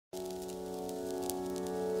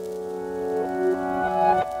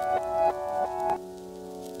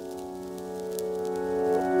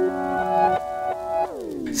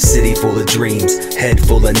City full of dreams, head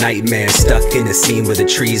full of nightmares, stuck in a scene where the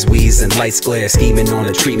trees wheeze and lights glare, scheming on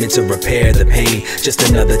a treatment to repair the pain. Just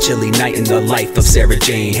another chilly night in the life of Sarah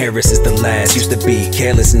Jane. Harris is the last, used to be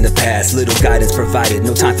careless in the past, little guidance provided,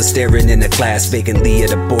 no time for staring in a class, vacantly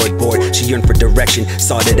at a board. She yearned for direction,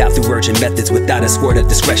 sought it out through urgent methods without a squirt of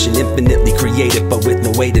discretion. Infinitely creative but with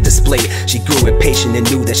no way to display it. She grew impatient and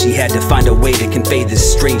knew that she had to find a way to convey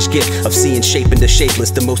this strange gift of seeing shape in the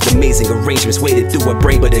shapeless. The most amazing arrangements waited through her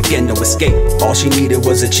brain, but again no escape. All she needed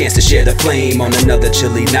was a chance to share the flame on another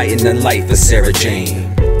chilly night in the life of Sarah Jane.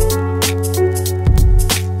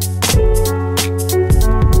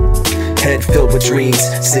 Head filled with dreams,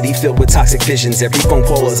 city filled with toxic visions. Every phone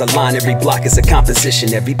call is a line, every block is a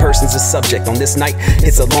composition. Every person's a subject on this night,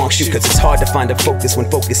 it's a long shoot, cause it's hard to find a focus when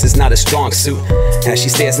focus is not a strong suit. As she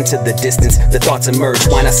stares into the distance, the thoughts emerge.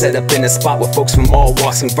 Why not set up in a spot where folks from all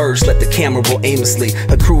walks converge? Let the camera roll aimlessly,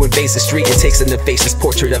 a crew invades the street and takes in the faceless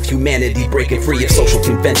portrait of humanity, breaking free of social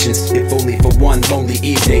conventions, if only for one lonely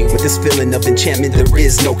evening. With this feeling of enchantment, there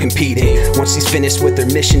is no competing. Once she's finished with her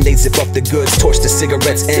mission, they zip up the goods, torch the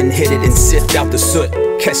cigarettes and hit it and sift out the soot.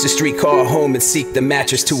 Catch the streetcar home and seek the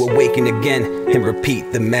mattress to awaken again and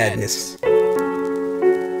repeat the madness.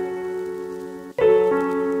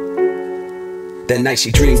 That night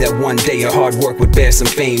she dreamed that one day her hard work would bear some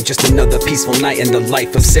fame. Just another peaceful night in the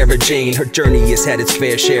life of Sarah Jane. Her journey has had its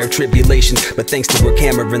fair share of tribulations, but thanks to her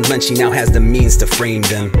camera and lens she now has the means to frame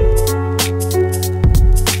them.